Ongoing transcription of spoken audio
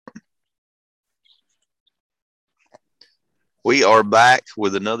We are back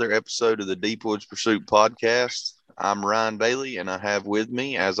with another episode of the Deep Woods Pursuit podcast. I'm Ryan Bailey, and I have with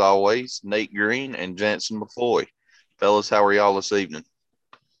me, as always, Nate Green and Jansen McFoy. Fellas, how are y'all this evening?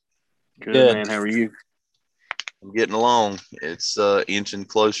 Good, Good. man. How are you? I'm getting along. It's inching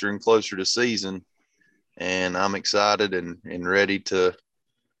closer and closer to season, and I'm excited and ready to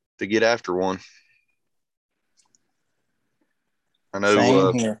get after one. I know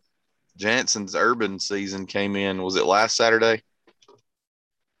Same here. Jansen's urban season came in. Was it last Saturday?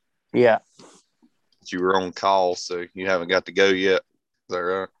 Yeah. You were on call, so you haven't got to go yet. Is that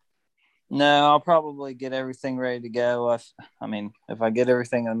right? No, I'll probably get everything ready to go. If I get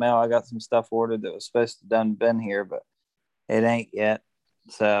everything in the mail, I got some stuff ordered that was supposed to done been here, but it ain't yet.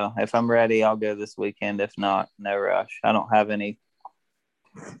 So if I'm ready, I'll go this weekend. If not, no rush. I don't have anything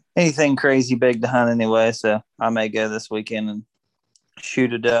crazy big to hunt anyway, so I may go this weekend and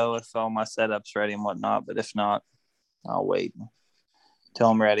shoot a doe if all my setups ready and whatnot. But if not, I'll wait until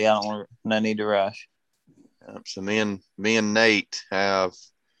I'm ready. No need to rush. So me and Nate have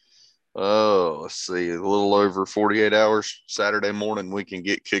let's see, a little over 48 hours. Saturday morning we can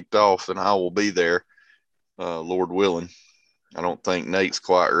get kicked off, and I will be there, Lord willing. I don't think Nate's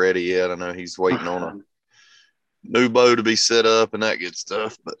quite ready yet. I know he's waiting on a new bow to be set up and that good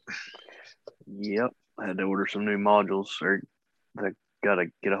stuff. But Yep. I had to order some new modules, or I got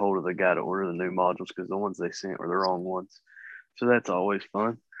to get a hold of the guy to order the new modules because the ones they sent were the wrong ones. So that's always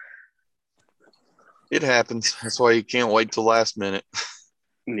fun. it happens. That's why you can't wait till last minute.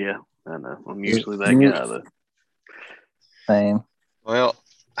 Yeah, I know. I'm usually that guy, though. Same. Well,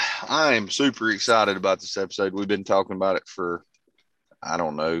 I am super excited about this episode. We've been talking about it for, I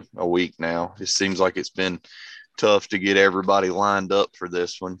don't know, a week now. It seems like it's been tough to get everybody lined up for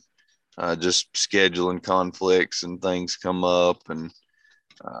this one. Just scheduling conflicts and things come up, and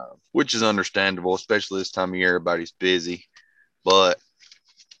which is understandable, especially this time of year. Everybody's busy. But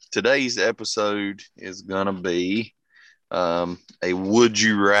today's episode is going to be a would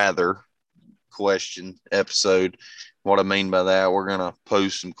you rather question episode. What I mean by that, we're going to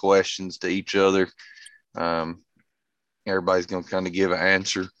pose some questions to each other. Um, Everybody's going to kind of give an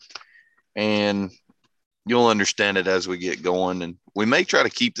answer, and you'll understand it as we get going. And we may try to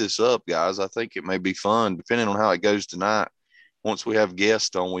keep this up, guys. I think it may be fun, depending on how it goes tonight. Once we have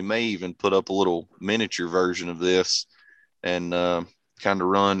guests on, we may even put up a little miniature version of this and kind of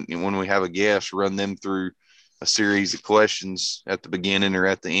run, when we have a guest, run them through a series of questions at the beginning or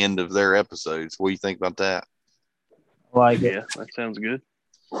at the end of their episodes. What do you think about that? Like it. Yeah, that sounds good.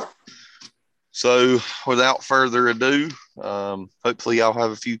 So without further ado, hopefully y'all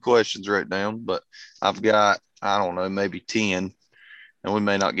have a few questions written down, but I've got, I don't know, maybe 10, and we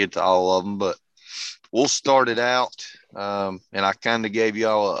may not get to all of them, but we'll start it out. And I kind of gave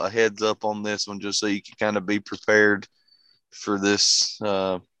y'all a heads up on this one just so you can kind of be prepared for this,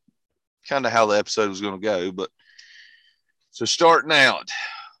 kind of how the episode was going to go. But so starting out,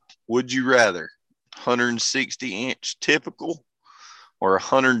 would you rather 160-inch typical or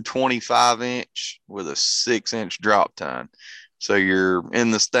 125-inch with a 6-inch drop tine? So you're in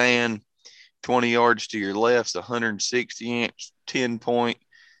the stand, 20 yards to your left's 160-inch, 10-point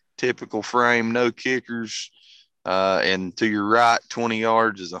typical frame, no kickers. And to your right, 20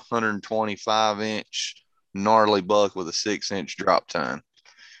 yards is a 125-inch gnarly buck with a 6-inch drop tine.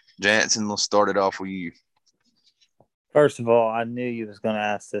 Jansen, let's start it off with you. First of all, I knew you was going to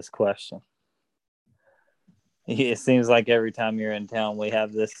ask this question. It seems like every time you're in town, we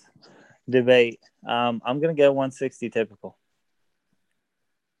have this debate. I'm going to go 160 typical.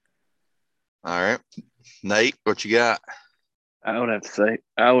 All right. Nate, what you got? I would have to say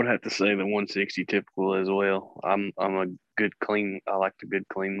the 160 typical as well. I'm a good clean. I like the good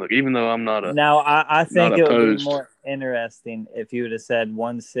clean look, even though I'm not Now, I not think it would be opposed. more interesting if you would have said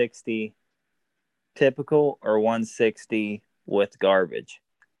 160 typical or 160 with garbage.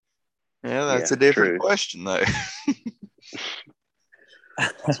 Yeah, that's Yeah, a different true. question, though.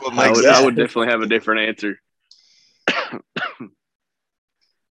 That's what I makes would this. I would definitely have a different answer.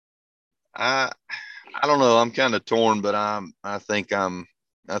 I I don't know. I'm kind of torn, but I think I'm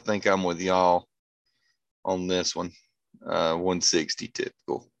with y'all on this one. 160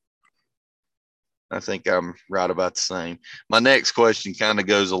 typical. I think I'm right about the same. My next question kind of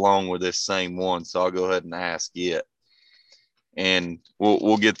goes along with this same one, so I'll go ahead and ask it, and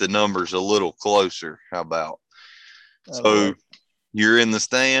we'll get the numbers a little closer. How about? So you're in the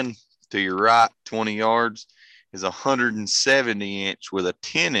stand, to your right, 20 yards is 170-inch with a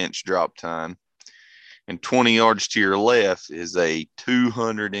 10-inch drop tine, and 20 yards to your left is a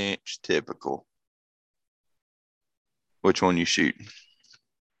 200-inch typical. Which one you shooting?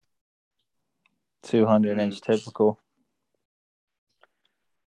 200-inch typical.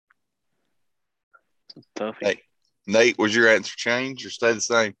 Toughie. Hey, Nate, was your answer change or stay the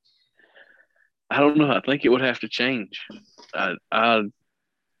same? I don't know. I think it would have to change. I'm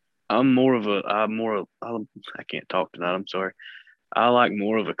more of a I can't talk tonight. I'm sorry. I like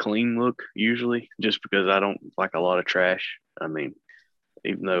more of a clean look usually, just because I don't like a lot of trash. I mean,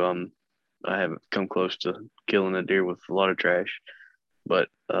 even though I haven't come close to killing a deer with a lot of trash, but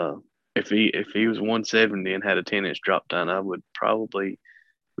if he was 170 and had a 10-inch drop down, I would probably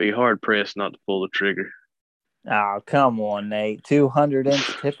be hard pressed not to pull the trigger. Oh, come on, Nate.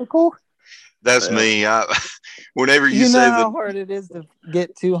 200-inch typical? That's Well, me. Whenever you You know say how hard it is to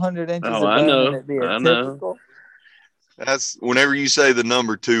get 200 inches oh, of I bone and know, it be a I know. typical? that's whenever you say the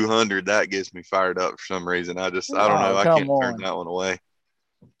number 200, that gets me fired up for some reason. I don't know. Oh, I come can't turn on. that one away.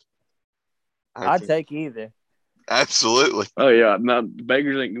 I I'd can't. take either. Absolutely. Oh yeah, now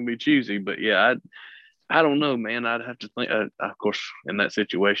beggars ain't gonna be choosy, but yeah, I don't know, man. I'd have to think. Of course, in that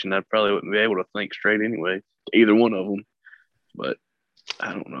situation, I probably wouldn't be able to think straight anyway. Either one of them, but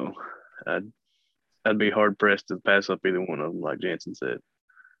I don't know. I'd be hard pressed to pass up either one of them, like Jansen said.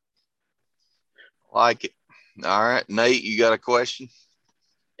 Like it. All right, Nate, you got a question?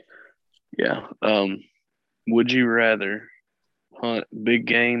 Yeah. Would you rather hunt big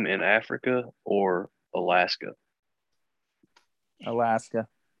game in Africa or Alaska? Alaska.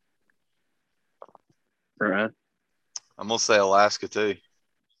 Right. I'm gonna say Alaska too.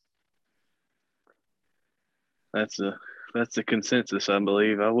 That's a consensus, I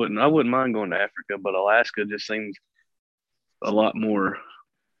believe. I wouldn't mind going to Africa, but Alaska just seems a lot more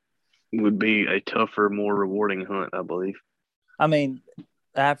would be a tougher, more rewarding hunt, I believe. I mean,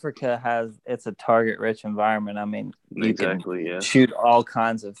 Africa it's a target rich environment. I mean, you can Yeah. shoot all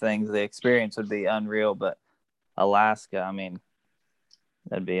kinds of things. The experience would be unreal, but Alaska, I mean,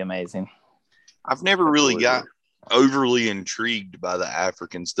 that'd be amazing. I've never really Absolutely. got overly intrigued by the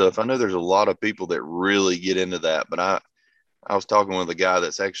African stuff. I know there's a lot of people that really get into that, but I was talking with a guy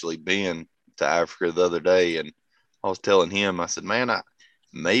that's actually been to Africa the other day, and I was telling him, I said, man,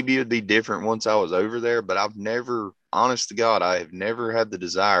 maybe it'd be different once I was over there, but I've never, honest to God, I have never had the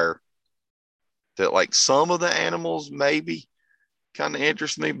desire that, like, some of the animals maybe kind of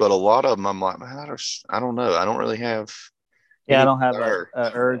interest me, but a lot of them I'm like, man, I don't know. I don't really have Yeah, I any don't have desire.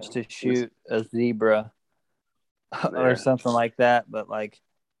 a urge to shoot a zebra or something like that, but like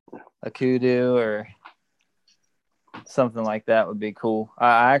a kudu or something like that would be cool.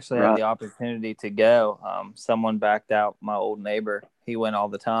 I actually had the opportunity to go. Someone backed out my old neighbor. He went all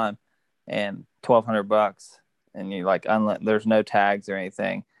the time, and $1,200, and you like there's no tags or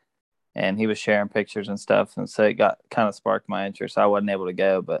anything. And he was sharing pictures and stuff, and so it got kind of sparked my interest. I wasn't able to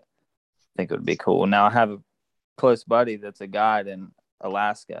go, but I think it would be cool. Now I have a close buddy that's a guide in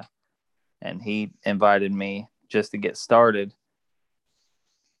Alaska, and he invited me just to get started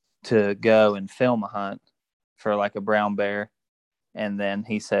to go and film a hunt for like a brown bear. And then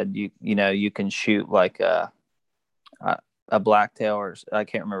he said, you can shoot like a blacktail, or I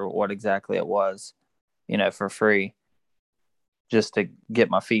can't remember what exactly it was, for free, just to get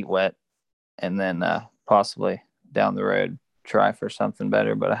my feet wet, and then possibly down the road try for something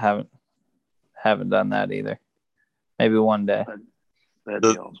better. But I haven't done that either. Maybe one day. That'd be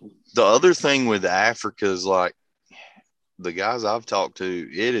awesome. The other thing with Africa is, like, the guys I've talked to,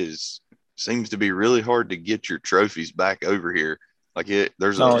 seems to be really hard to get your trophies back over here. Like,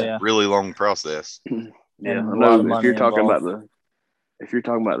 there's a really long process. Yeah, I a lot know. of money If you're talking involved.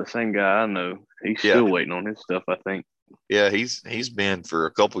 about the same guy, I know he's still waiting on his stuff, I think. Yeah, he's been for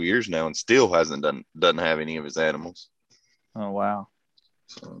a couple years now and still doesn't have any of his animals. Oh wow!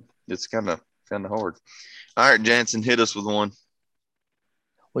 So it's kind of hard. All right, Jansen, hit us with one.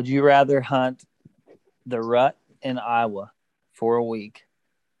 Would you rather hunt the rut in Iowa for a week,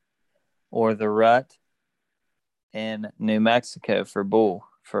 or the rut in New Mexico for bull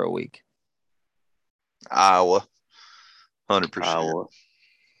for a week? Iowa, 100%. Iowa.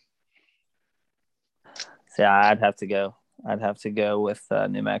 See, I'd have to go with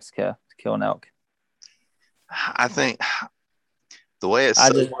New Mexico to kill an elk. I think the way it's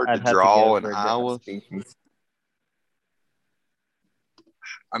so hard to draw in Iowa.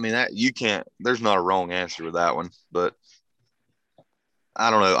 I mean, that you can't. There's not a wrong answer with that one, but I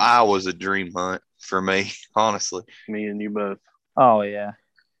don't know. Iowa's a dream hunt for me, honestly. Me and you both. Oh yeah.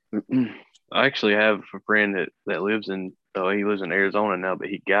 I actually have a friend that lives in. He lives in Arizona now, but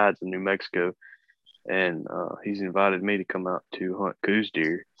he guides in New Mexico, and he's invited me to come out to hunt Coues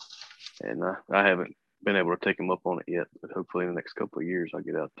deer, and I haven't been able to take him up on it yet, but hopefully in the next couple of years I'll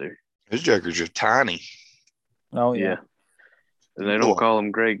get out there. Those jokers are tiny. Oh yeah. And they don't call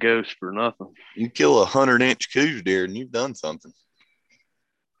them gray ghosts for nothing. You kill 100-inch Coues deer and you've done something.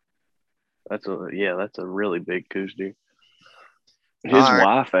 That's a really big coos deer. His All right.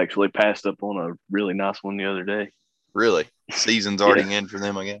 wife actually passed up on a really nice one the other day. Really? Season's already in for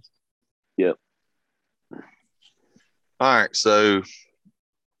them, I guess. Yep. All right. So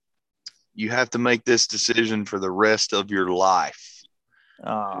you have to make this decision for the rest of your life.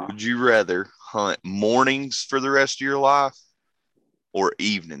 Would you rather hunt mornings for the rest of your life or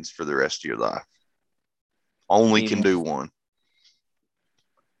evenings for the rest of your life? Only can do one.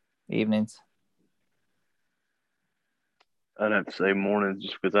 Evenings. I'd have to say mornings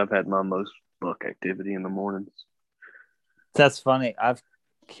just because I've had my most buck activity in the mornings. That's funny. I've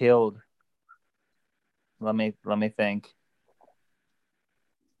killed. Let me think.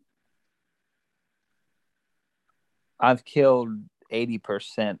 I've killed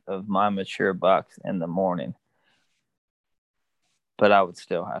 80% of my mature bucks in the morning, but I would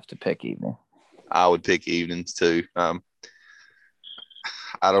still have to pick evening. I would pick evenings too.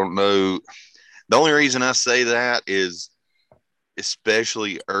 I don't know. The only reason I say that is,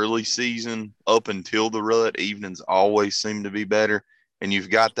 especially early season up until the rut, evenings always seem to be better. And you've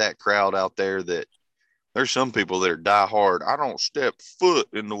got that crowd out there that there's some people that are die hard. I don't step foot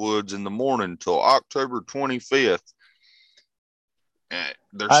in the woods in the morning until October 25th.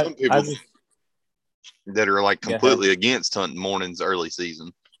 There's some people that are like completely against hunting mornings early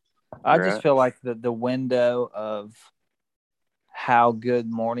season. I just feel like the window of how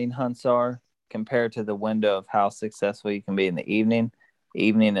good morning hunts are compared to the window of how successful you can be in the evening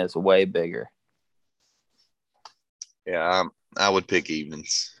is way bigger. Yeah, I would pick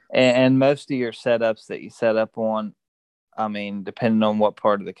evenings. And most of your setups that you set up on, I mean, depending on what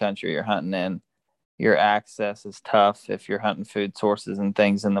part of the country you're hunting in, your access is tough if you're hunting food sources and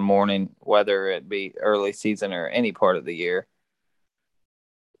things in the morning, whether it be early season or any part of the year.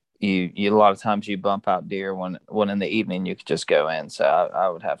 You a lot of times you bump out deer when in the evening you could just go in. So I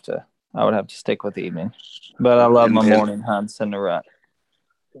would have to stick with the evening. But I love my morning hunts in the rut.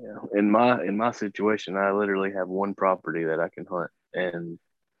 Yeah. In my situation, I literally have one property that I can hunt, and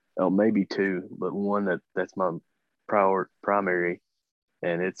maybe two, but one that's my primary,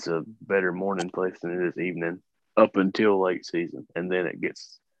 and it's a better morning place than it is evening up until late season, and then it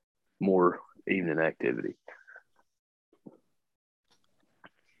gets more evening activity.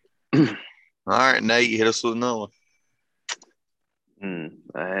 All right, Nate, hit us with another one.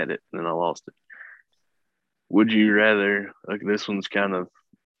 I had it, and then I lost it. Would you rather? Like, this one's kind of,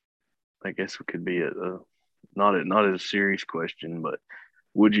 I guess it could be not a serious question, but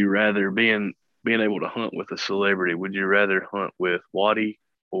would you rather being able to hunt with a celebrity? Would you rather hunt with Waddy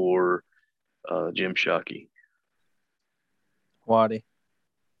or Jim Shockey? Waddy.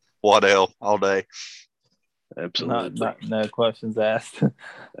 Waddell all day. Absolutely. No questions asked.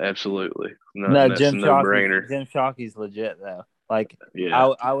 Absolutely. No, Jim Shockey. Jim Shockey's legit though. Like,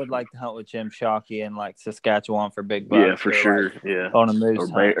 yeah, I would like to hunt with Jim Shockey in like Saskatchewan for big bucks. Yeah, for sure. Like, yeah, on a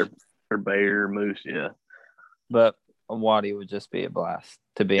moose or bear, moose. Yeah, but a Waddy would just be a blast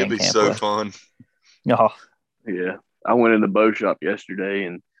to be. It'd in be camp so with. fun. Oh, yeah. I went in the bow shop yesterday,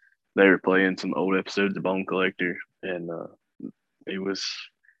 and they were playing some old episodes of Bone Collector, and it was,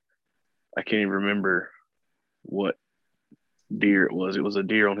 I can't even remember what deer it was. It was a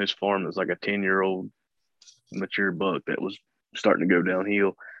deer on his farm that was like a 10-year-old mature buck that was starting to go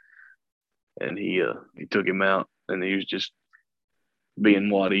downhill, and he took him out, and he was just being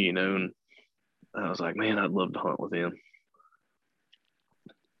Waddy, and I was like, man, I'd love to hunt with him.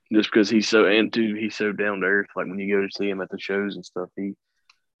 Just because he's so down to earth. Like, when you go to see him at the shows and stuff, he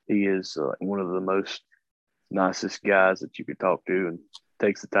is one of the most nicest guys that you could talk to, and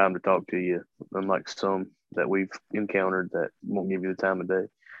takes the time to talk to you, unlike some that we've encountered that won't give you the time of day.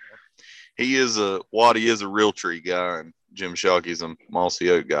 Waddy is a real tree guy, and Jim Shockey's a mossy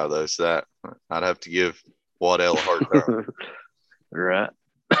oak guy though, so that I'd have to give Waddell a hard time. Right.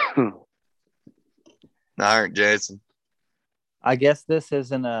 All right, Jason. I guess this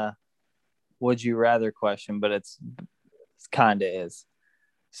isn't a would you rather question, but it's kind of is.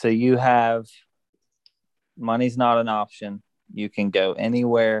 So you have money's not an option. You can go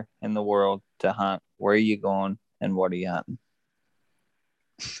anywhere in the world to hunt. Where are you going and what are you hunting?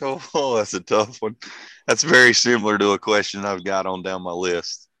 Oh, that's a tough one. That's very similar to a question I've got on down my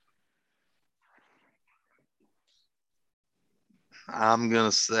list. I'm going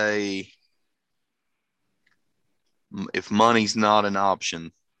to say, if money's not an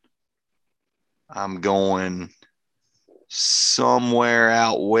option, I'm going somewhere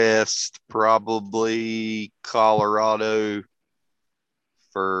out west, probably Colorado,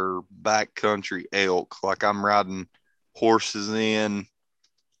 for backcountry elk. Like, I'm riding horses in,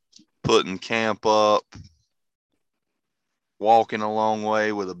 putting camp up, walking a long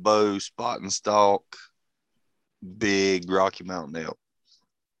way with a bow, spot and stalk, big Rocky Mountain elk.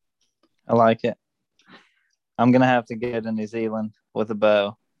 I like it. I'm gonna have to go to New Zealand with a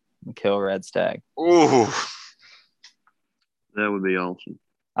bow and kill a red stag. Ooh, That would be awesome.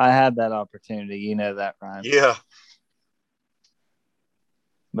 I had that opportunity. You know that, Ryan. yeah.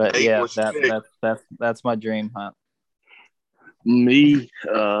 But Nate, yeah, what's your pick? that's my dream hunt. Me,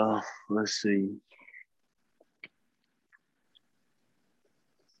 let's see.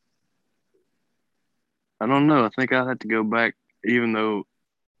 I don't know. I think I'd have to go back, even though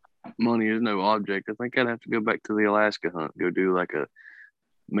money is no object. I think I'd have to go back to the Alaska hunt. Go do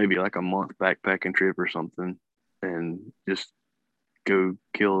maybe like a month backpacking trip or something, and just go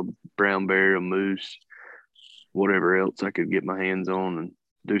kill a brown bear, a moose, whatever else I could get my hands on, and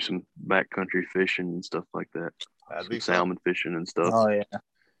do some backcountry fishing and stuff like that. That'd be Some fun. salmon fishing and stuff. Oh yeah.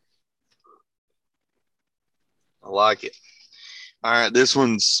 I like it. All right, this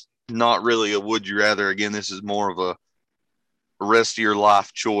one's not really a would you rather. Again, this is more of a rest of your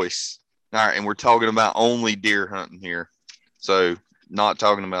life choice. All right, and we're talking about only deer hunting here. So not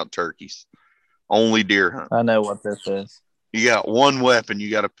talking about turkeys. Only deer hunt. I know what this is. You got one weapon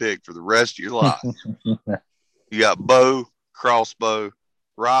you got to pick for the rest of your life. You got bow, crossbow,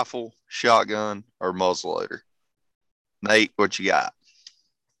 rifle, shotgun, or muzzleloader. Nate, what you got?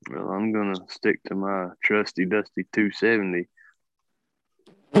 Well, I'm gonna stick to my trusty dusty 270.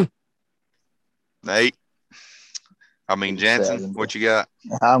 Nate? I mean, Jansen, what you got?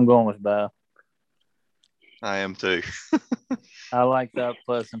 I'm going with bow. I am too. I like the up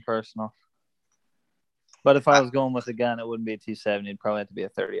close and personal. But if I was going with a gun, it wouldn't be a 270. It'd probably have to be a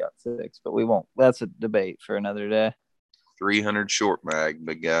 30-06. But we won't. That's a debate for another day. 300 short mag,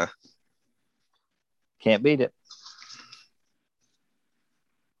 big guy. Can't beat it.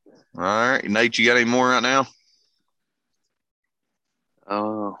 All right, Nate, you got any more right now?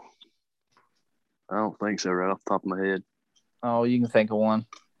 I don't think so. Right off the top of my head. Oh, you can think of one.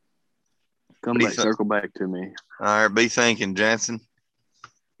 Circle back to me. All right, be thinking, Jansen.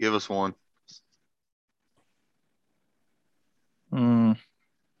 Give us one.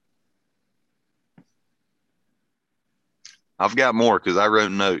 I've got more because I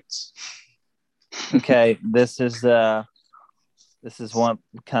wrote notes. Okay, this is one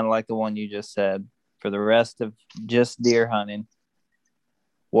kind of like the one you just said. For the rest of just deer hunting,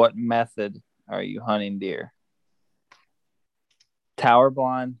 what method are you hunting deer? Tower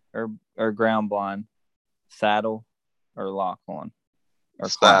blind or ground blind, saddle or lock on, or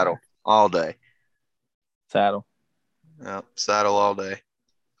saddle climber? All day. Saddle. Yep, saddle all day.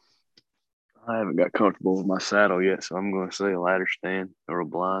 I haven't got comfortable with my saddle yet, so I'm going to say a ladder stand or a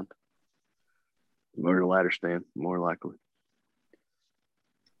blind. Or a ladder stand, more likely.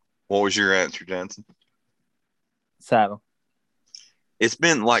 What was your answer, Jansen? Saddle. It's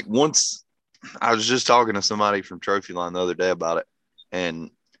been like once I was just talking to somebody from Trophy Line the other day about it,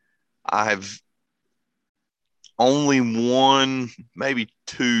 and I've only one, maybe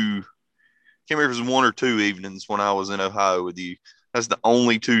two, can't remember if it was one or two evenings when I was in Ohio with you. That's the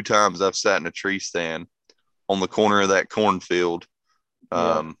only two times I've sat in a tree stand on the corner of that cornfield.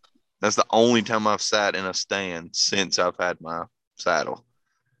 Yeah. That's the only time I've sat in a stand since I've had my saddle.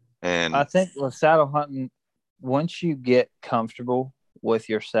 And I think with saddle hunting, once you get comfortable with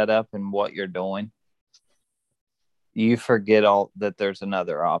your setup and what you're doing, you forget all that there's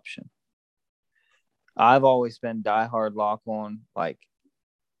another option. I've always been diehard lock on, like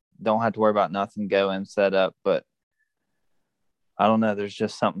don't have to worry about nothing, go and set up. But I don't know, there's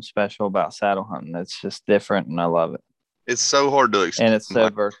just something special about saddle hunting that's just different, and I love it. it's so hard to explain. And it's so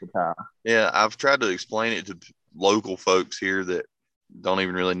versatile. Yeah, I've tried to explain it to local folks here that don't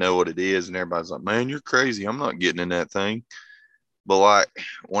even really know what it is, and everybody's like, man, you're crazy. I'm not getting in that thing. But like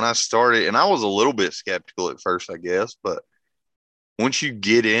when I started, and I was a little bit skeptical at first, I guess, but once you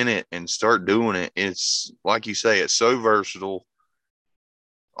get in it and start doing it, it's like you say, it's so versatile.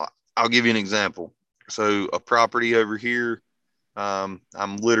 I'll give you an example. So a property over here, I'm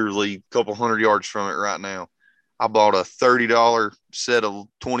literally a couple hundred yards from it right now. I bought a $30 set of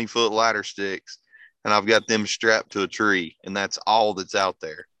 20-foot ladder sticks, and I've got them strapped to a tree, and that's all that's out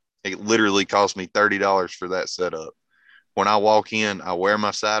there. It literally cost me $30 for that setup. When I walk in, I wear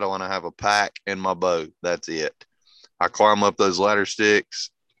my saddle and I have a pack and my bow. That's it. I climb up those ladder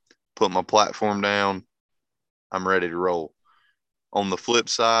sticks, put my platform down. I'm ready to roll. On the flip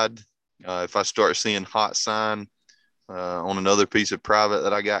side, if I start seeing hot sign on another piece of private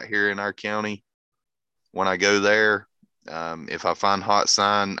that I got here in our county, when I go there, if I find hot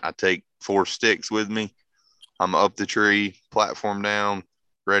sign, I take 4 sticks with me. I'm up the tree, platform down,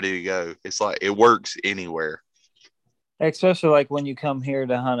 ready to go. It's like it works anywhere. Especially like when you come here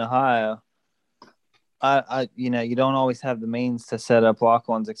to Hunt, Ohio. You don't always have the means to set up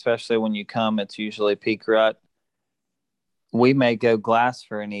lock-ons, especially when you come. It's usually peak rut. We may go glass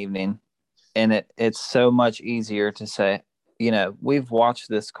for an evening, and it's so much easier to say, we've watched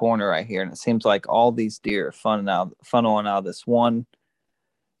this corner right here, and it seems like all these deer are funneling out of this one,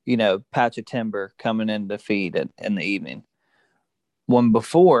 patch of timber coming in to feed in the evening. When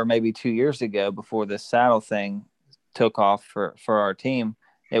before, maybe 2 years ago, before this saddle thing took off for our team,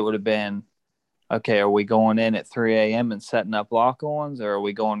 it would have been, okay, are we going in at 3 a.m. and setting up lock-ons, or are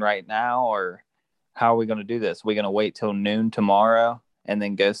we going right now, or how are we going to do this? Are we going to wait till noon tomorrow and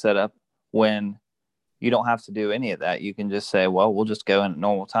then go set up? When you don't have to do any of that. You can just say, well, we'll just go in at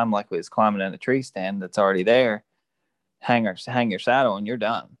normal time like we was climbing in a tree stand that's already there, hang your saddle, and you're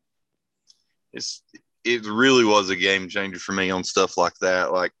done. It really was a game changer for me on stuff like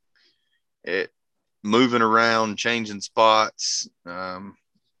that. Like moving around, changing spots.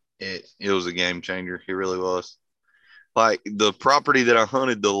 It was a game changer. It really was. Like the property that I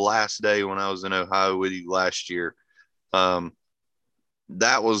hunted the last day when I was in Ohio with you last year,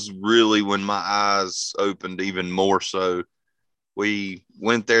 that was really when my eyes opened even more so. We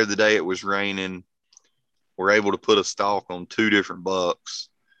went there the day it was raining. We're able to put a stalk on 2 different bucks.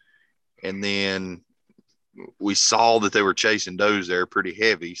 And then we saw that they were chasing does there pretty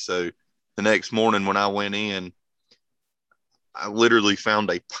heavy. So the next morning when I went in, I literally found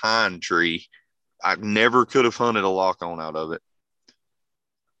a pine tree. I never could have hunted a lock on out of it.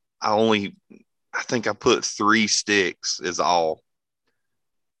 I think I put 3 sticks is all.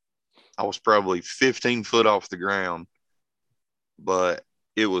 I was probably 15 foot off the ground, but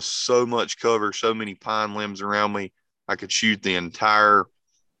it was so much cover, so many pine limbs around me. I could shoot the entire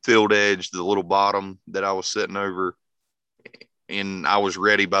field edge, the little bottom that I was sitting over, and I was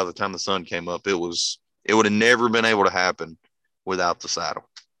ready by the time the sun came up. It would have never been able to happen without the saddle.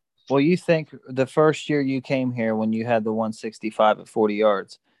 Well, you think the first year you came here when you had the 165 at 40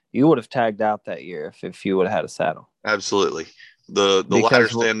 yards, you would have tagged out that year if you would have had a saddle. Absolutely. The ladder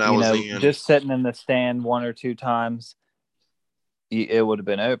stand I was in. Just sitting in the stand 1 or 2 times, it would have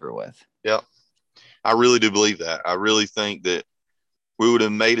been over with. Yep. I really do believe that. I really think that we would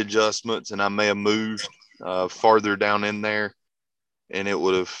have made adjustments, and I may have moved farther down in there, and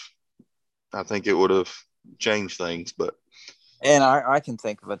I think it would have changed things. And I can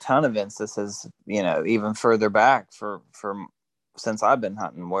think of a ton of instances, even further back for since I've been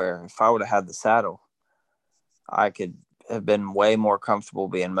hunting, where if I would have had the saddle, I could have been way more comfortable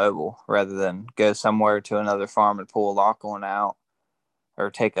being mobile rather than go somewhere to another farm and pull a lock on out,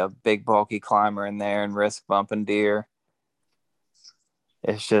 or take a big bulky climber in there and risk bumping deer.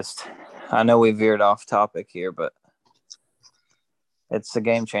 It's just, I know we veered off topic here, but it's a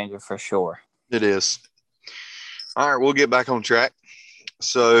game changer for sure. It is. All right, we'll get back on track.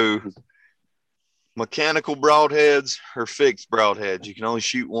 So, mechanical broadheads or fixed broadheads? You can only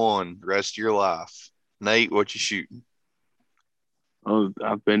shoot one the rest of your life. Nate, what you shooting? Oh,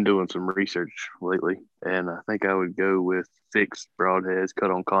 I've been doing some research lately, and I think I would go with fixed broadheads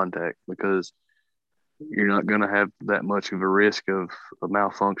cut on contact, because you're not going to have that much of a risk of a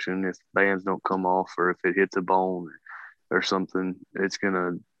malfunction if bands don't come off, or if it hits a bone or something. It's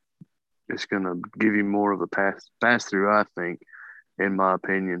gonna give you more of a pass through, I think, in my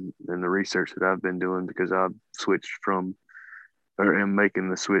opinion, than the research that I've been doing, because I've switched from, or am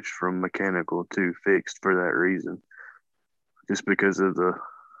making the switch from mechanical to fixed for that reason. Just because of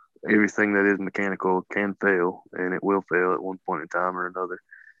everything that is mechanical can fail, and it will fail at one point in time or another.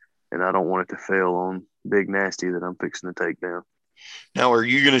 And I don't want it to fail on Big Nasty that I'm fixing to take down. Now, are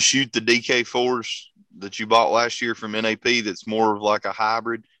you going to shoot the DK4s that you bought last year from NAP that's more of like a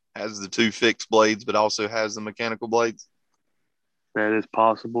hybrid, has the 2 fixed blades, but also has the mechanical blades? That is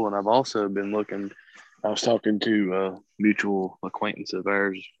possible. And I've also been looking, I was talking to a mutual acquaintance of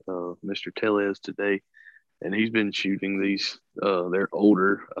ours, Mr. Tellez, today, and he's been shooting these. They're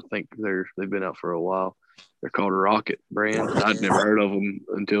older. I think they've been out for a while. They're called a Rocket brand. I'd never heard of them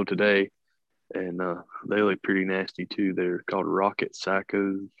until today, and they look pretty nasty too. They're called Rocket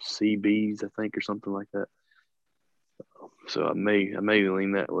Psycho CBs, I think, or something like that. So I may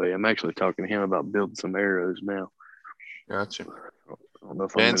lean that way. I'm actually talking to him about building some arrows now. Gotcha. I don't know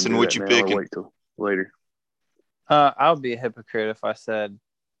if Benson, I'm what you picking? Or wait till later. I would be a hypocrite if I said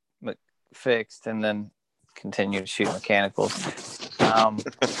fixed and then continue to shoot mechanicals.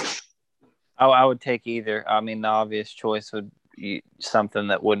 I would take either. I mean, the obvious choice would be something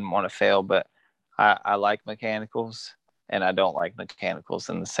that wouldn't want to fail, but I like mechanicals and I don't like mechanicals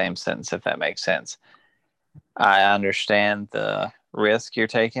in the same sentence, if that makes sense. I understand the risk you're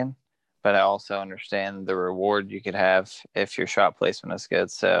taking, but I also understand the reward you could have if your shot placement is good.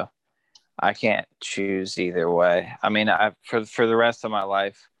 So I can't choose either way. I mean, for the rest of my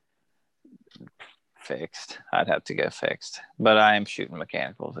life, fixed. I'd have to go fixed, but I am shooting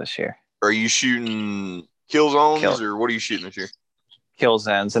mechanicals this year. Are you shooting kill zones or what are you shooting this year? Kill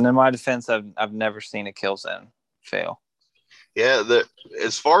zones, and in my defense, I've never seen a kill zone fail. Yeah,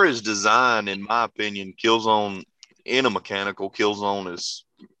 as far as design, in my opinion, kill zone in a mechanical kill zone is,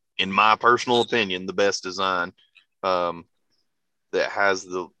 in my personal opinion, the best design. That has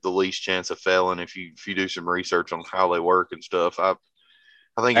the least chance of failing if you do some research on how they work and stuff. I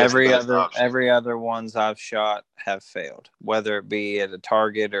think every other ones I've shot have failed, whether it be at a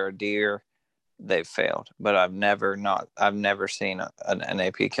target or a deer, they've failed. But I've never seen an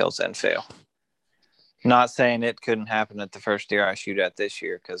AP kill zone fail. Not saying it couldn't happen at the first deer I shoot at this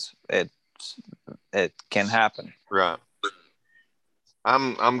year, because it can happen. Right.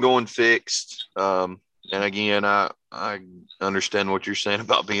 I'm going fixed. And again, I understand what you're saying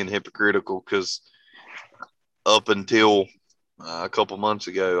about being hypocritical, because up until a couple months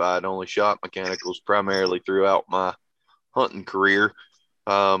ago, I'd only shot mechanicals primarily throughout my hunting career.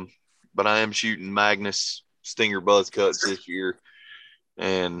 But I am shooting Magnus Stinger buzz cuts this year,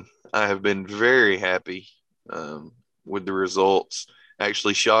 and I have been very happy with the results.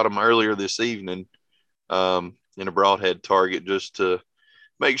 Actually shot them earlier this evening in a broadhead target just to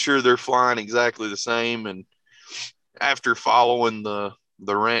make sure they're flying exactly the same. And after following the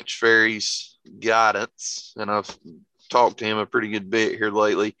Ranch Fairies guidance, and I've talked to him a pretty good bit here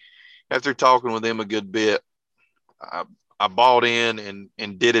lately, after talking with him a good bit, I bought in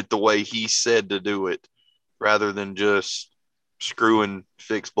and did it the way he said to do it, rather than just screwing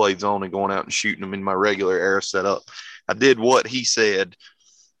fixed blades on and going out and shooting them in my regular arrow setup. I did what he said,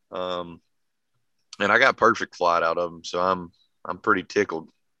 and I got perfect flight out of them. So I'm pretty tickled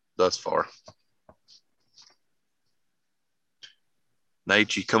thus far.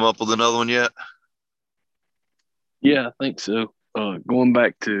 Nate, you come up with another one yet? Yeah, I think so. Going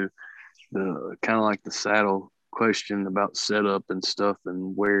back to the kind of like the saddle question about setup and stuff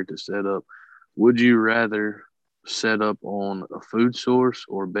and where to set up, would you rather set up on a food source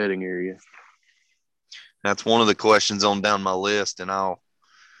or bedding area? That's one of the questions on down my list, and I'll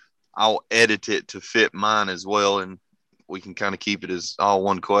edit it to fit mine as well, and we can kind of keep it as all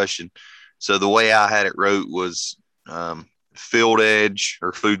one question. So the way I had it wrote was field edge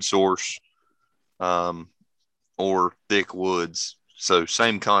or food source, or thick woods. So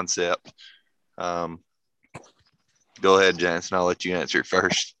same concept. Go ahead, Jansen. I'll let you answer it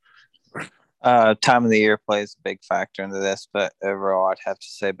first. Time of the year plays a big factor into this, but overall, I'd have to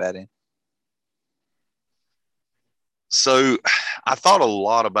say bedding. So I thought a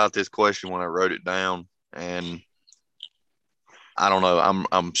lot about this question when I wrote it down, and I don't know,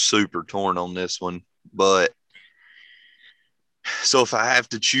 I'm super torn on this one. But so if I have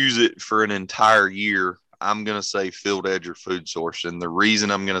to choose it for an entire year, I'm going to say field edge or food source. And the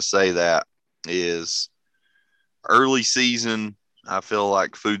reason I'm going to say that is early season, I feel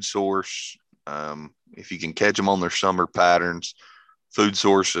like food source, if you can catch them on their summer patterns, food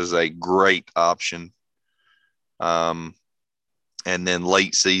source is a great option. And then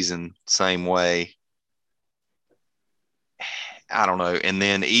late season, same way. I don't know. And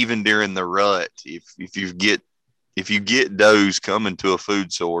then even during the rut, if you get does coming to a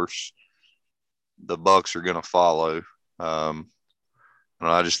food source, the bucks are going to follow.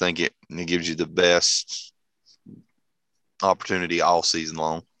 I just think it gives you the best opportunity all season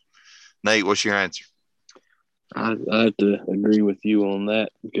long. Nate, what's your answer? I have to agree with you on that,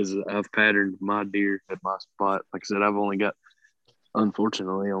 because I've patterned my deer at my spot. Like I said,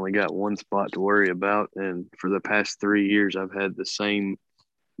 unfortunately only got one spot to worry about, and for the past 3 years I've had the same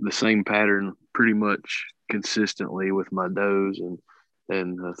pattern pretty much consistently with my does and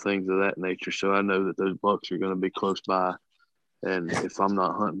things of that nature. So I know that those bucks are going to be close by. And if I'm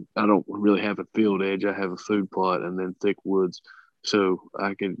not hunting, I don't really have a field edge. I have a food plot and then thick woods. So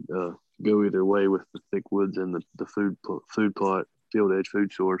I could go either way with the thick woods and the food plot, field edge,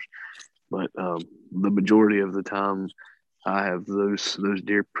 food source. But the majority of the time, I have those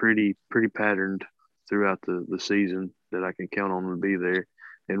deer pretty patterned throughout the season that I can count on to be there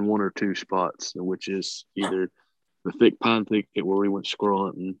in one or two spots, which is either the thick pine thicket where we went squirrel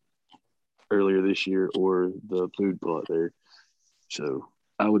hunting earlier this year or the food plot there. So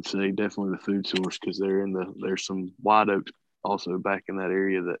I would say definitely the food source, because there's some white oaks also back in that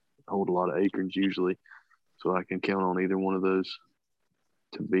area that hold a lot of acreage usually. So I can count on either one of those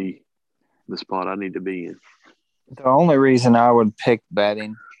to be the spot I need to be in. The only reason I would pick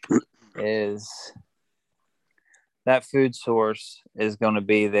bedding is that food source is going to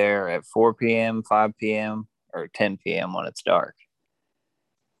be there at 4 p.m., 5 p.m., or 10 p.m. when it's dark.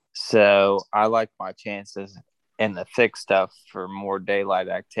 So I like my chances in the thick stuff for more daylight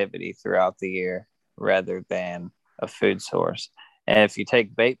activity throughout the year rather than a food source. And if you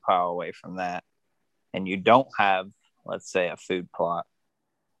take bait pile away from that and you don't have, let's say, a food plot,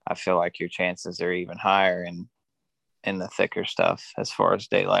 I feel like your chances are even higher in the thicker stuff as far as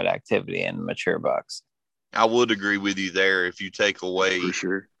daylight activity and mature bucks. I would agree with you there. If you take away, for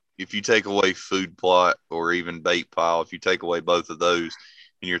sure. if you take away food plot or even bait pile, if you take away both of those,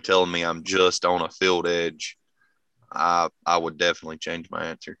 and you're telling me I'm just on a field edge, I would definitely change my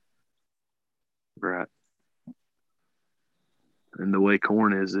answer. Right. And the way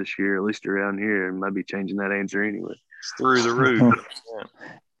corn is this year, at least around here, I might be changing that answer anyway. It's through the roof.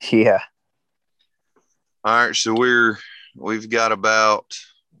 Yeah. All right, so we've got about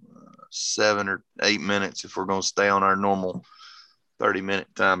 7 or 8 minutes if we're going to stay on our normal 30-minute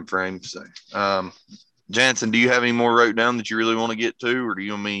time frame. So, Jansen, do you have any more wrote down that you really want to get to, or do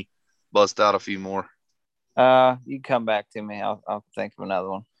you want me bust out a few more? You can come back to me. I'll think of another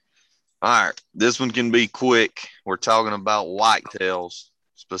one. All right, this one can be quick. We're talking about whitetails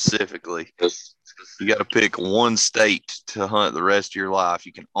specifically. You got to pick one state to hunt the rest of your life.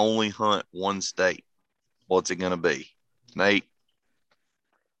 You can only hunt one state. What's it going to be? Nate?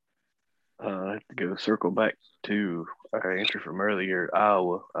 I have to go circle back to our answer from earlier,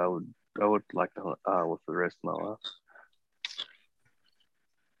 Iowa. I would like to hunt Iowa for the rest of my life.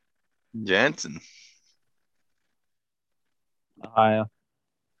 Jansen? Ohio.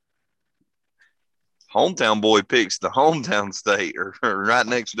 Hometown boy picks the hometown state or right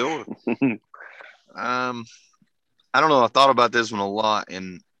next door. I don't know. I thought about this one a lot,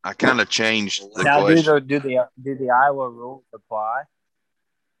 and I kind of changed the question. Do the Iowa rules apply?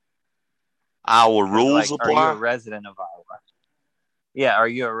 Iowa rules apply? Are you a resident of Iowa? Yeah, are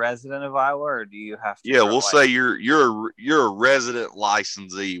you a resident of Iowa, or do you have to? Yeah, we'll say you're a resident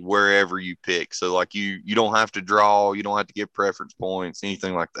licensee wherever you pick. So like you don't have to draw, you don't have to get preference points,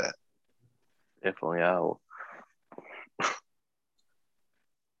 anything like that. Definitely Iowa.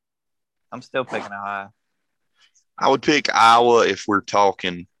 I'm still picking Ohio. I would pick Iowa if we're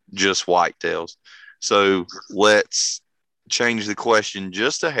talking just whitetails. So let's change the question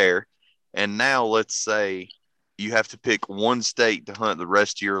just a hair. And now let's say you have to pick one state to hunt the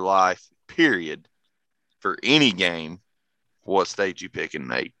rest of your life, period, for any game. What state you picking,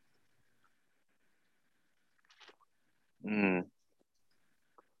 Nate? I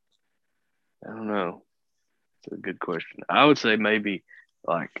don't know. It's a good question. I would say maybe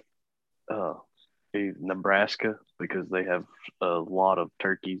like Nebraska, because they have a lot of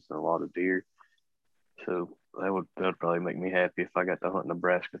turkeys and a lot of deer. So that would probably make me happy if I got to hunt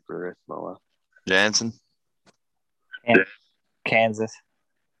Nebraska for the rest of my life. Jansen? Kansas.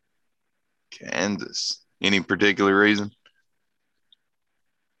 Any particular reason?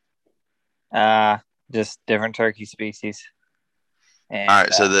 Just different turkey species. And, all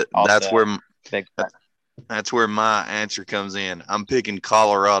right, so that's where my answer comes in. I'm picking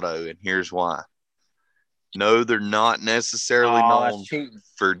Colorado, and here's why. No, they're not necessarily known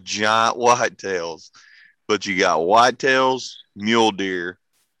for giant whitetails, but you got whitetails, mule deer,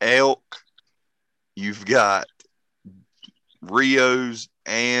 elk, you've got Rios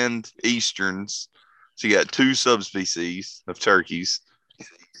and Easterns. So you got two subspecies of turkeys.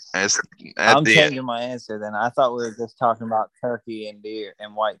 I'm changing my answer then. I thought we were just talking about turkey and deer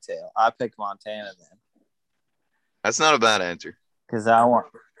and whitetail. I picked Montana then. That's not a bad answer. Because I want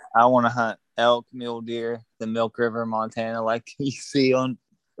to hunt elk, mule deer, the Milk River, Montana, like you see on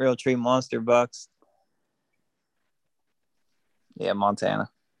Real Tree Monster bucks. Yeah, Montana.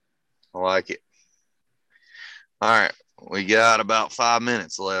 I like it. All right, we got about 5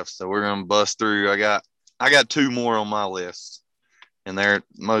 minutes left, so we're gonna bust through. I got two more on my list, and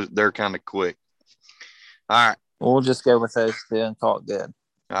they're kind of quick. All right, we'll just go with those two and call it good.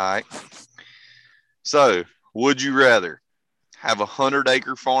 All right. So, would you rather have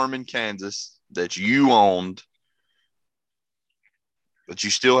 100-acre farm in Kansas that you owned, but you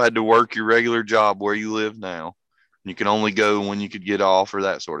still had to work your regular job where you live now? You can only go when you could get off or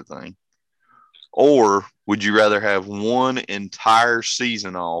that sort of thing. Or would you rather have one entire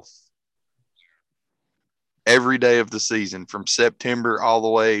season off every day of the season from September all the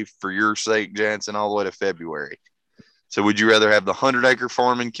way, for your sake, Jansen, all the way to February? So would you rather have the 100-acre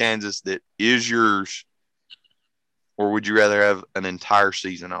farm in Kansas that is yours, or would you rather have an entire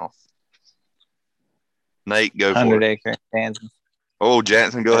season off? Nate, go for it. 100-acre Kansas. Oh,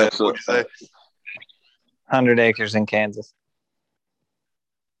 Jansen, go ahead. What'd you say? 100 acres in Kansas.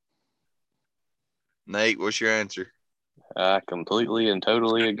 Nate, what's your answer? I completely and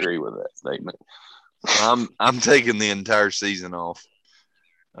totally agree with that statement. I'm taking the entire season off.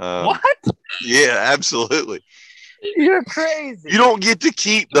 What? Yeah, absolutely. You're crazy. You don't get to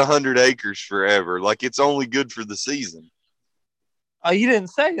keep the 100 acres forever. Like, it's only good for the season. Oh, you didn't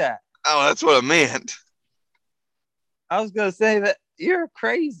say that. Oh, that's what I meant. I was gonna say that you're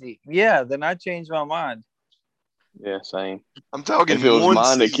crazy. Yeah, then I changed my mind. Yeah, same. I'm talking If it was one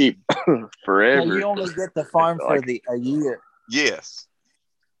mine to season. keep No, forever, you only get the farm for a year. Yes.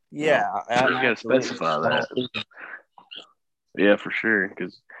 Yeah, you got to specify that. Yeah, for sure.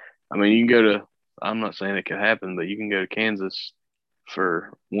 Because I mean, you can go to. I'm not saying it could happen, but you can go to Kansas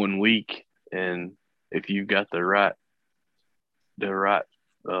for 1 week, and if you've got the right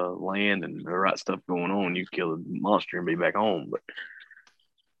land and the right stuff going on, you kill a monster and be back home. But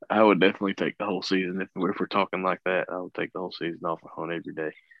I would definitely take the whole season if we're talking like that. I would take the whole season off and hunt every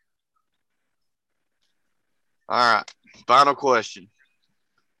day. All right. Final question.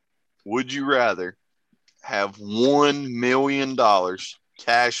 Would you rather have $1 million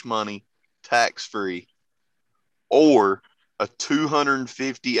cash money, tax free, or a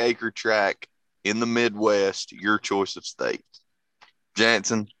 250 acre tract in the Midwest, your choice of state?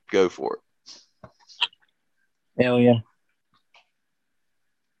 Jansen, go for it. million.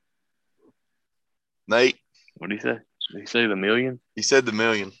 Nate? What do you say? Did he say the million? He said the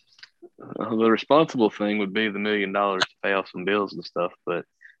million. The responsible thing would be the $1 million to pay off some bills and stuff. But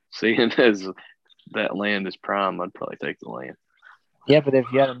seeing as that land is prime, I'd probably take the land. Yeah, but if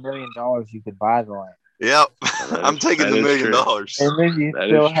you had $1 million, you could buy the land. Yep. I'm taking the $1 million. And then you That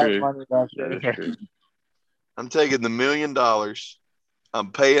still is have true. money left That over. is true. I'm taking the $1 million.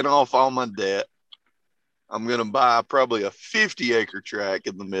 I'm paying off all my debt. I'm going to buy probably a 50 acre tract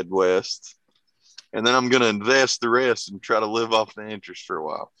in the Midwest. And then I'm going to invest the rest and try to live off the interest for a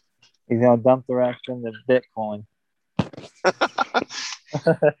while. He's going to dump the rest into Bitcoin.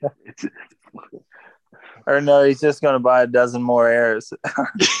 Or no, he's just going to buy a dozen more heirs.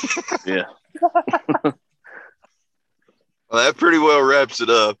 Yeah. Well, that pretty well wraps it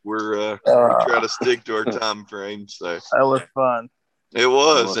up. We try to stick to our time frame. So that was fun. It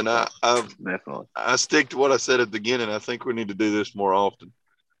was, and definitely I stick to what I said at the beginning. I think we need to do this more often.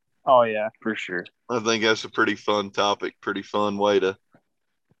 Oh yeah, for sure. I think that's a pretty fun topic, pretty fun way to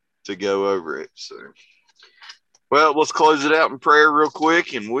go over it. So, well, let's close it out in prayer real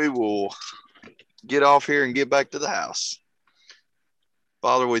quick, and we will get off here and get back to the house.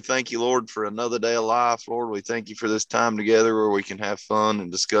 Father, we thank you, Lord, for another day of life. Lord, we thank you for this time together where we can have fun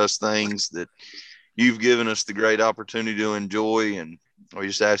and discuss things that you've given us the great opportunity to enjoy. And we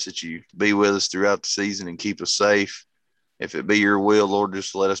just ask that you be with us throughout the season and keep us safe. If it be your will, Lord,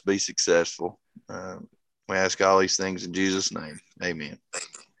 just let us be successful. We ask all these things in Jesus' name. Amen.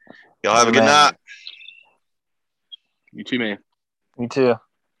 Y'all have a good night. You too, man. You too.